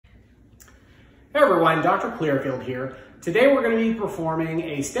Hey everyone, Dr. Clearfield here. Today we're going to be performing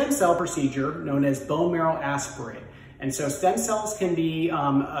a stem cell procedure known as bone marrow aspirate. And so stem cells can be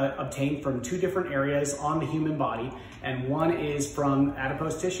obtained from two different areas on the human body. And one is from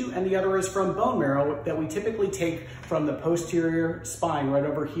adipose tissue and the other is from bone marrow that we typically take from the posterior spine right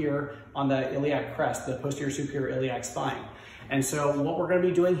over here on the iliac crest, the posterior superior iliac spine. And so what we're going to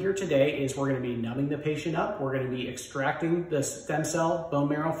be doing here today is we're going to be numbing the patient up. We're going to be extracting the stem cell bone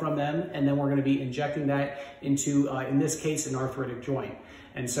marrow from them, and then we're going to be injecting that into, in this case, an arthritic joint.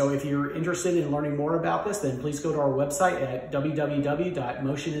 And so if you're interested in learning more about this, then please go to our website at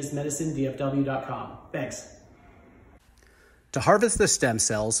www.motionismedicinedfw.com. Thanks. To harvest the stem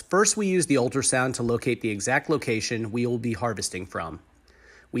cells, first we use the ultrasound to locate the exact location we will be harvesting from.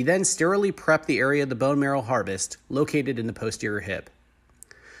 We then sterilely prep the area of the bone marrow harvest, located in the posterior hip.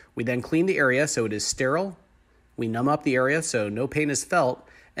 We then clean the area so it is sterile. We numb up the area so no pain is felt,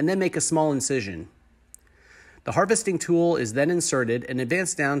 and then make a small incision. The harvesting tool is then inserted and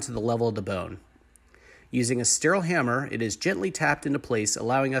advanced down to the level of the bone. Using a sterile hammer, it is gently tapped into place,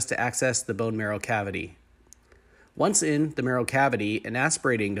 allowing us to access the bone marrow cavity. Once in the marrow cavity, an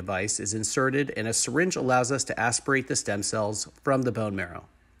aspirating device is inserted and a syringe allows us to aspirate the stem cells from the bone marrow.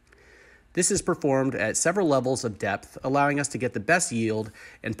 This is performed at several levels of depth, allowing us to get the best yield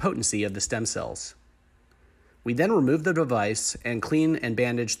and potency of the stem cells. We then remove the device and clean and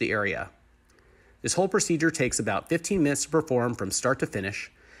bandage the area. This whole procedure takes about 15 minutes to perform from start to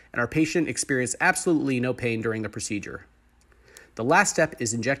finish, and our patient experienced absolutely no pain during the procedure. The last step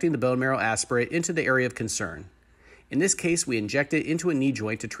is injecting the bone marrow aspirate into the area of concern. In this case, we inject it into a knee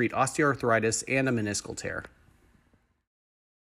joint to treat osteoarthritis and a meniscal tear.